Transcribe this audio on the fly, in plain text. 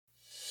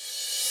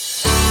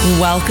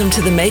Welcome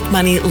to the Make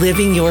Money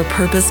Living Your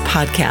Purpose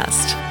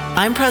podcast.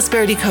 I'm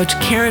prosperity coach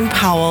Karen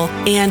Powell,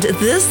 and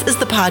this is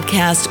the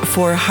podcast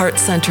for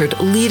heart-centered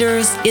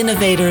leaders,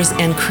 innovators,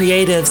 and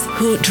creatives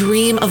who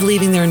dream of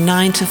leaving their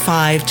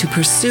 9-to-5 to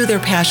pursue their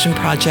passion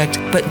project,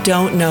 but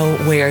don't know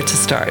where to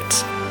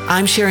start.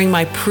 I'm sharing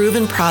my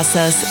proven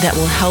process that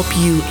will help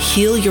you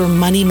heal your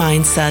money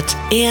mindset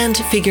and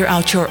figure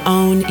out your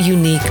own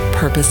unique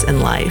purpose in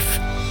life.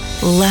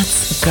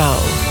 Let's go.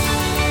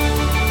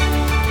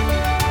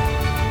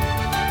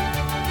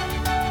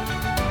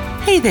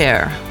 Hey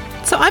there.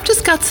 So I've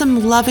just got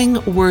some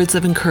loving words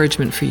of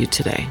encouragement for you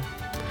today.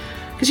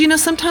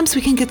 Because sometimes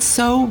we can get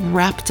so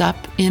wrapped up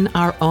in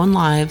our own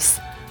lives,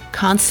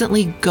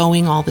 constantly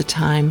going all the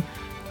time,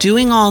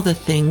 doing all the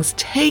things,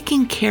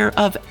 taking care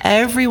of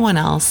everyone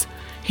else,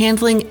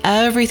 handling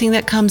everything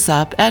that comes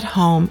up at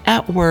home,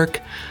 at work,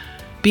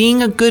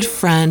 being a good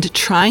friend,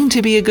 trying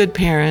to be a good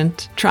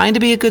parent, trying to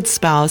be a good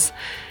spouse.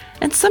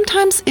 And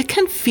sometimes it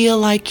can feel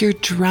like you're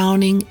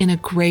drowning in a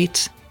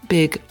great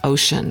big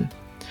ocean.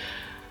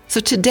 So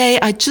today,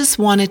 I just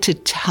wanted to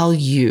tell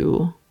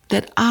you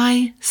that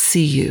I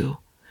see you.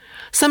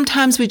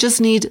 Sometimes we just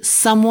need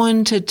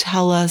someone to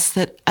tell us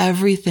that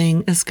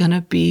everything is going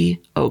to be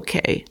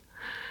okay,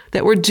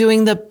 that we're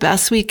doing the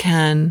best we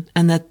can,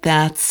 and that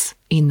that's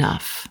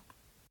enough.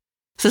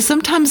 So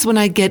sometimes when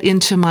I get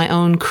into my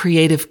own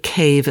creative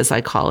cave, as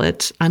I call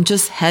it, I'm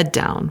just head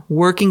down,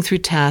 working through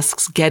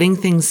tasks, getting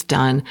things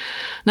done,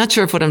 not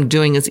sure if what I'm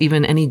doing is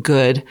even any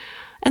good,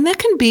 and that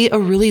can be a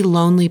really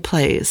lonely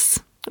place.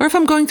 Or if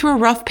I'm going through a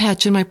rough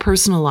patch in my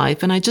personal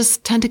life and I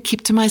just tend to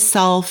keep to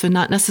myself and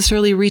not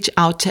necessarily reach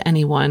out to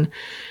anyone.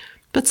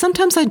 But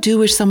sometimes I do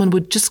wish someone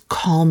would just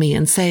call me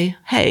and say,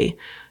 hey,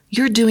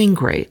 you're doing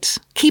great.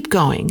 Keep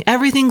going.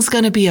 Everything's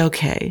going to be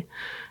okay.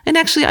 And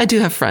actually, I do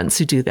have friends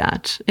who do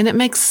that. And it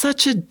makes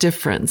such a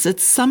difference.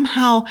 It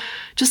somehow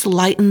just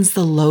lightens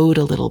the load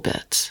a little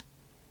bit.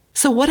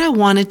 So what I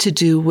wanted to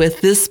do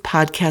with this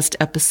podcast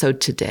episode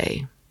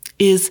today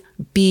is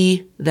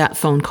be that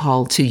phone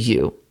call to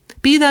you.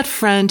 Be that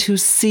friend who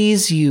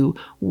sees you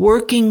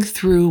working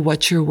through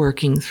what you're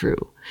working through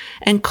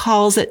and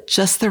calls at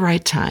just the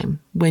right time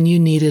when you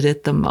needed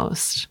it the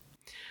most.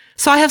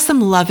 So I have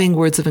some loving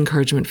words of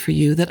encouragement for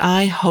you that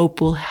I hope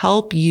will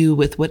help you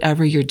with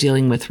whatever you're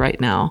dealing with right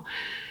now.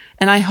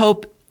 And I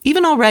hope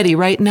even already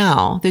right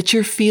now that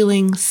you're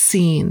feeling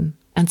seen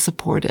and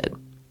supported.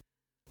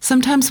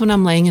 Sometimes when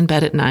I'm laying in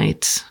bed at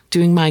night,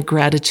 doing my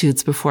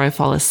gratitudes before I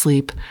fall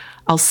asleep,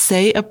 I'll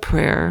say a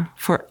prayer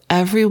for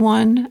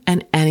everyone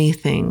and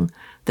anything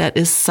that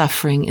is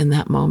suffering in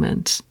that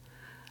moment.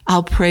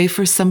 I'll pray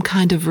for some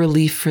kind of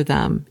relief for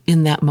them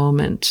in that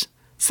moment,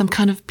 some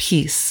kind of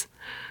peace.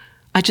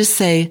 I just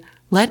say,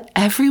 let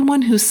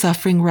everyone who's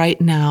suffering right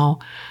now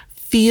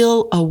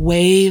feel a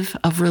wave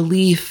of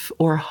relief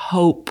or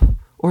hope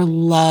or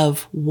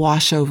love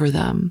wash over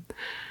them.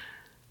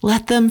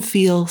 Let them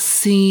feel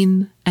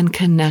seen and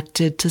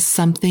connected to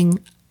something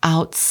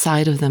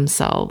outside of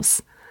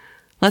themselves.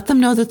 Let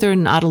them know that they're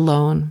not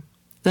alone,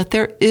 that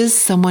there is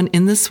someone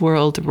in this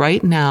world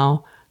right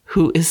now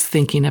who is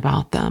thinking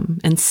about them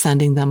and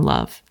sending them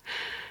love.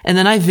 And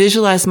then I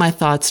visualize my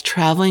thoughts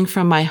traveling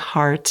from my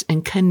heart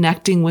and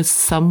connecting with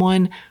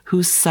someone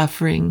who's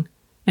suffering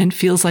and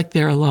feels like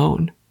they're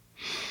alone,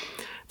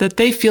 that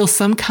they feel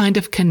some kind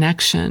of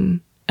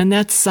connection and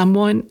that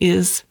someone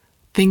is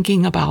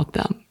thinking about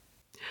them.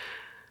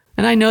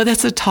 And I know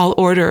that's a tall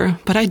order,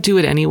 but I do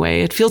it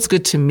anyway. It feels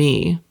good to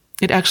me.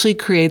 It actually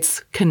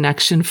creates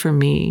connection for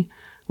me.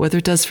 Whether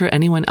it does for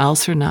anyone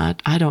else or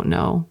not, I don't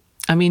know.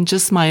 I mean,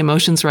 just my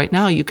emotions right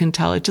now, you can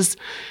tell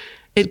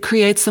it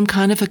creates some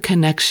kind of a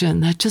connection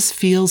that just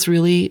feels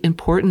really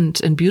important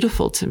and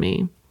beautiful to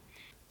me.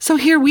 So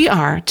here we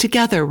are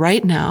together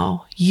right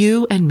now,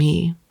 you and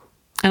me.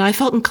 And I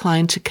felt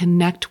inclined to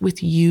connect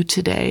with you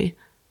today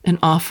and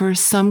offer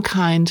some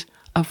kind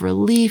of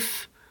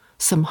relief,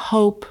 some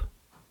hope,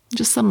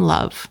 just some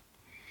love.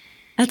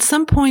 At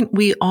some point,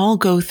 we all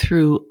go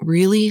through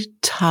really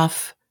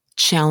tough,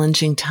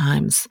 challenging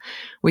times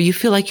where you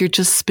feel like you're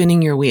just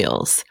spinning your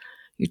wheels.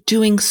 You're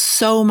doing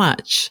so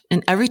much.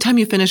 And every time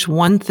you finish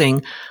one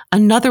thing,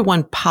 another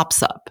one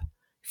pops up,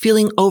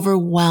 feeling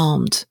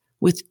overwhelmed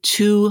with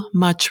too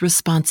much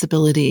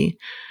responsibility.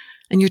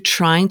 And you're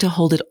trying to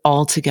hold it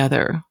all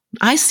together.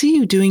 I see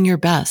you doing your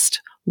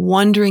best,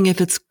 wondering if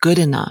it's good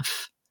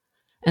enough.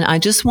 And I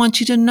just want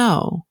you to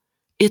know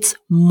it's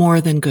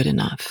more than good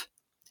enough.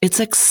 It's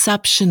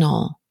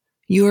exceptional.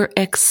 You're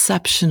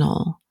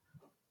exceptional.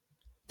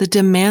 The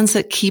demands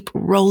that keep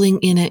rolling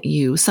in at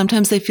you,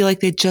 sometimes they feel like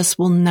they just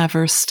will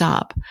never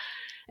stop.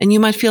 And you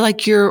might feel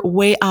like you're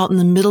way out in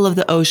the middle of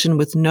the ocean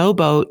with no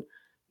boat,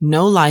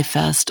 no life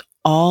vest,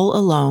 all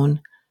alone,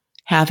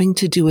 having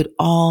to do it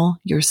all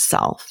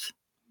yourself.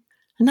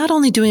 And not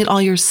only doing it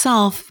all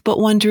yourself, but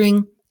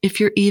wondering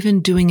if you're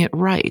even doing it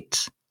right.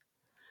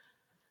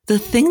 The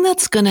thing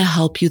that's going to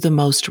help you the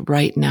most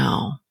right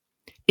now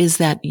is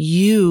that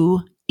you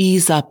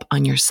ease up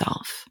on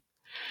yourself.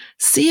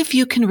 See if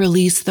you can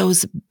release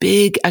those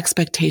big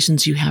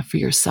expectations you have for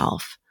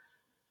yourself.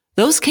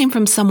 Those came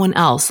from someone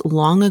else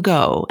long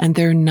ago, and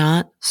they're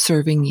not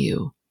serving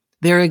you.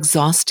 They're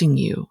exhausting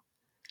you.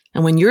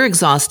 And when you're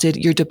exhausted,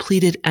 your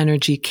depleted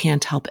energy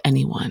can't help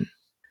anyone.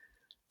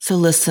 So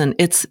listen,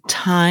 it's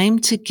time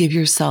to give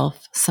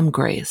yourself some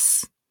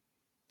grace.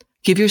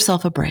 Give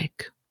yourself a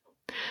break.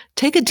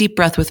 Take a deep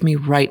breath with me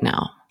right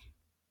now.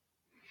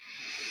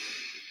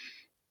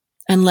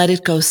 And let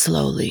it go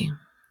slowly.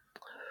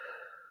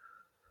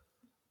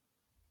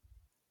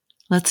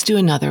 Let's do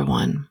another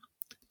one.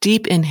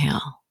 Deep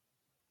inhale.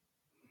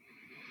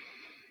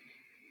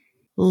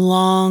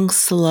 Long,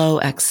 slow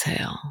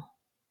exhale.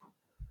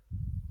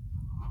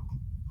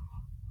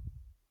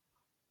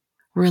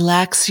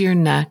 Relax your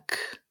neck.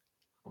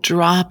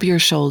 Drop your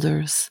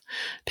shoulders.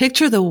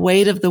 Picture the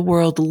weight of the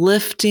world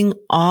lifting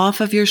off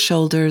of your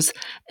shoulders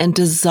and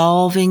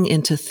dissolving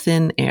into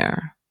thin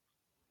air.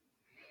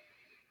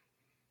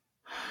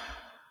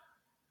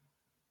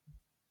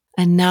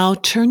 And now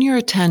turn your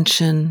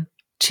attention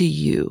to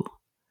you.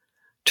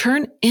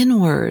 Turn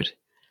inward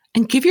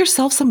and give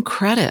yourself some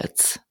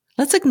credit.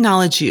 Let's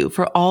acknowledge you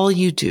for all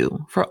you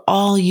do, for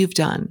all you've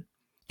done.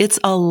 It's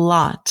a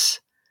lot.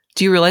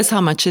 Do you realize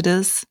how much it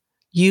is?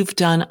 You've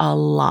done a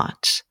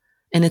lot,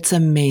 and it's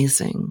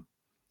amazing.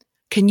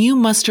 Can you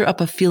muster up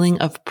a feeling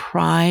of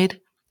pride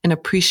and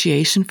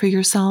appreciation for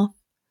yourself?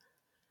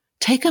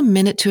 Take a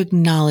minute to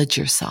acknowledge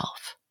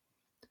yourself.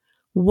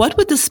 What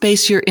would the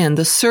space you're in,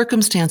 the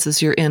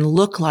circumstances you're in,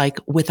 look like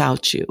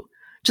without you?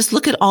 Just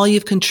look at all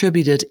you've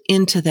contributed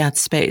into that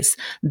space,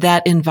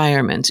 that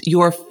environment,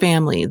 your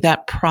family,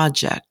 that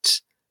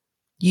project.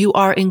 You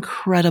are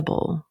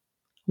incredible.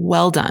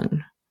 Well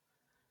done.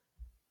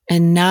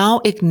 And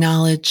now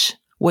acknowledge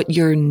what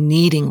you're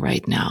needing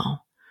right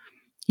now.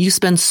 You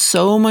spend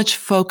so much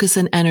focus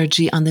and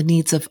energy on the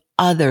needs of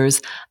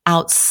others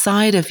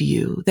outside of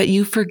you that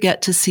you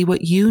forget to see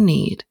what you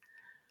need.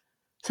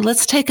 So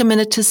let's take a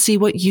minute to see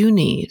what you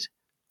need.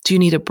 Do you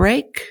need a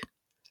break?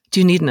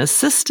 Do you need an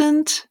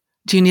assistant?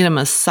 Do you need a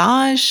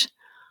massage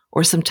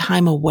or some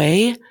time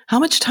away? How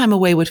much time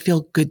away would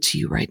feel good to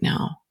you right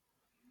now?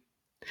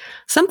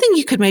 Something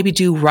you could maybe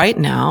do right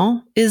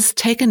now is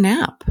take a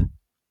nap.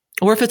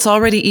 Or if it's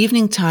already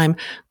evening time,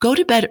 go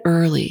to bed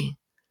early.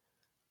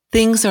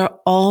 Things are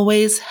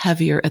always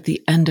heavier at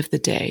the end of the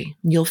day.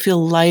 You'll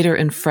feel lighter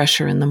and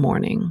fresher in the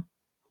morning.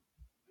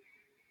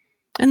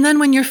 And then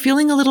when you're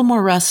feeling a little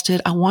more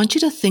rested, I want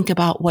you to think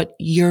about what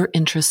you're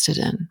interested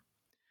in.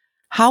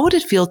 How would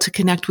it feel to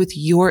connect with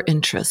your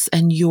interests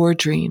and your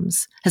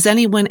dreams? Has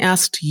anyone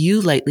asked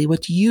you lately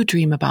what you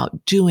dream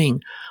about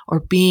doing or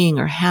being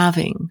or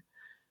having?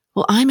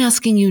 Well, I'm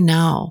asking you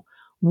now,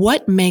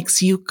 what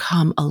makes you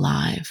come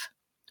alive?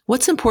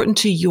 What's important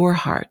to your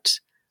heart?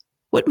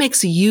 What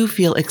makes you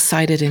feel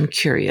excited and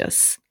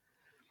curious?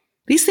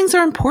 These things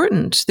are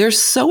important. They're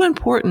so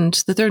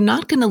important that they're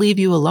not going to leave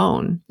you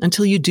alone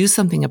until you do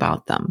something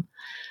about them.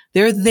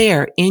 They're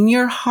there in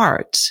your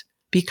heart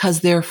because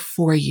they're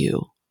for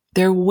you.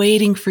 They're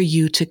waiting for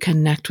you to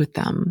connect with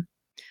them.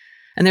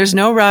 And there's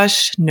no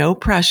rush, no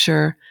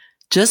pressure.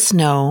 Just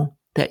know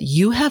that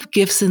you have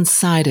gifts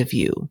inside of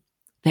you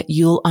that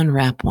you'll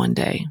unwrap one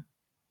day.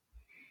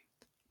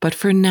 But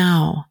for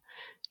now,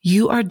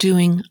 you are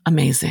doing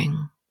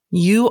amazing.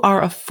 You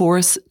are a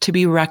force to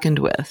be reckoned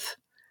with.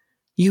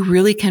 You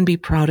really can be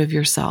proud of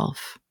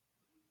yourself.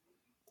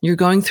 You're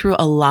going through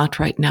a lot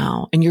right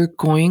now, and you're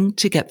going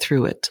to get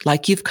through it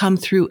like you've come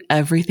through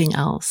everything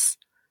else.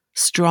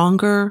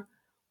 Stronger,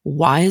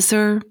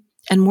 wiser,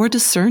 and more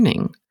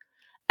discerning.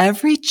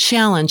 Every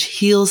challenge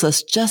heals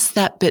us just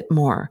that bit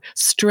more,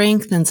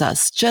 strengthens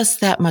us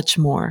just that much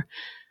more,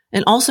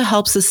 and also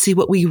helps us see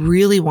what we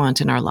really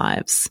want in our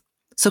lives.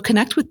 So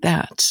connect with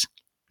that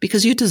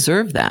because you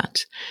deserve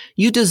that.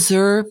 You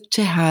deserve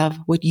to have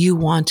what you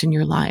want in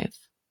your life.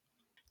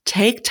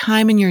 Take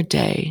time in your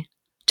day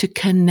to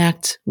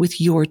connect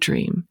with your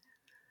dream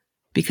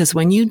because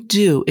when you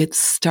do, it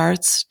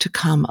starts to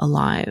come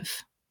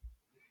alive.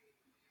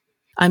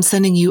 I'm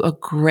sending you a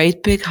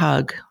great big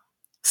hug,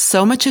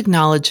 so much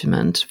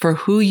acknowledgement for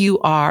who you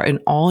are and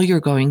all you're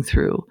going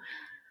through.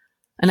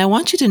 And I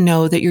want you to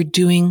know that you're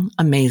doing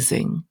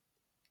amazing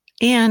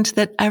and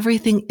that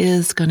everything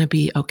is going to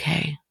be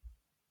okay.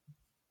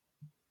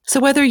 So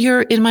whether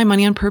you're in my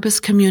Money on Purpose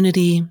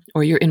community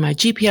or you're in my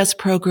GPS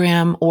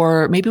program,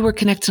 or maybe we're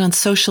connected on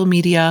social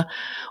media,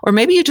 or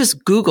maybe you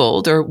just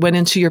Googled or went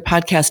into your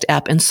podcast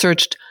app and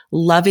searched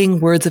loving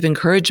words of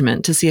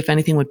encouragement to see if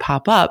anything would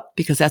pop up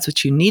because that's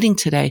what you're needing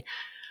today.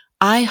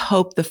 I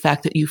hope the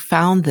fact that you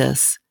found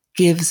this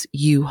gives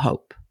you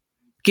hope,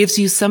 gives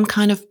you some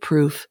kind of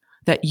proof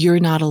that you're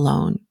not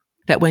alone,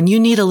 that when you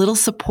need a little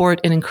support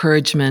and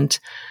encouragement,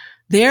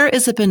 there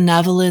is a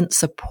benevolent,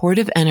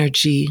 supportive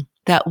energy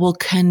that will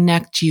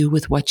connect you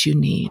with what you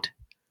need.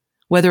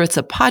 Whether it's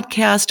a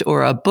podcast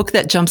or a book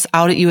that jumps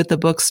out at you at the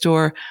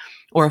bookstore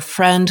or a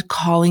friend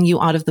calling you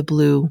out of the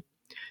blue,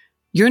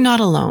 you're not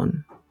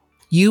alone.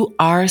 You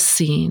are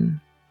seen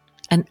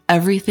and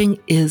everything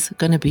is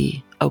going to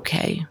be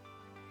okay.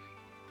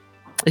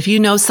 If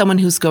you know someone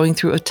who's going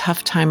through a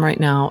tough time right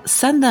now,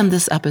 send them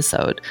this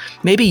episode.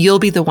 Maybe you'll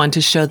be the one to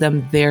show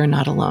them they're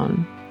not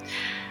alone.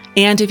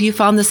 And if you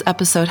found this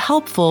episode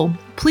helpful,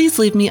 please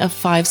leave me a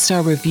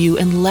 5-star review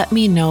and let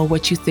me know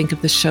what you think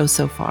of the show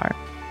so far.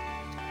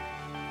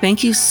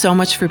 Thank you so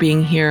much for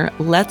being here.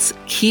 Let's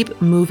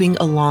keep moving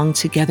along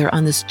together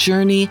on this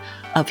journey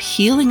of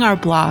healing our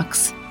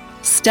blocks,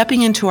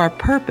 stepping into our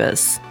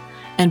purpose,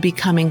 and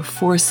becoming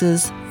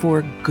forces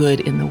for good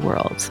in the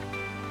world.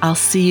 I'll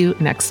see you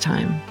next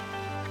time.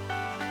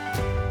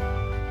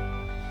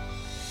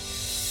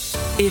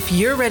 If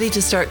you're ready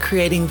to start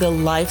creating the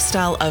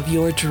lifestyle of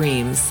your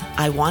dreams,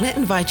 I want to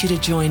invite you to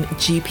join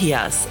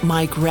GPS,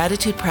 my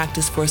Gratitude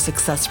Practice for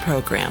Success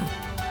program,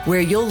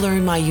 where you'll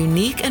learn my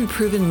unique and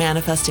proven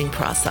manifesting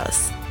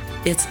process.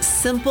 It's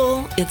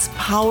simple, it's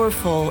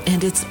powerful,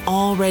 and it's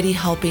already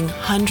helping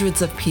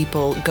hundreds of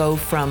people go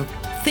from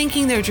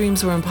thinking their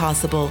dreams were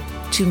impossible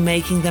to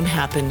making them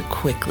happen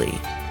quickly.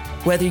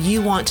 Whether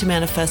you want to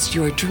manifest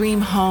your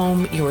dream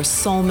home, your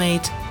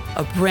soulmate,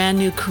 a brand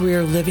new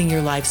career living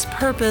your life's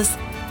purpose,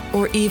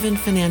 or even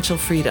financial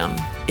freedom,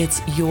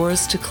 it's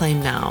yours to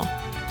claim now.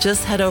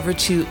 Just head over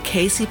to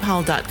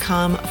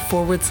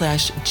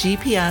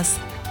CaseyPowell.com/GPS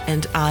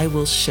and I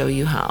will show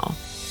you how.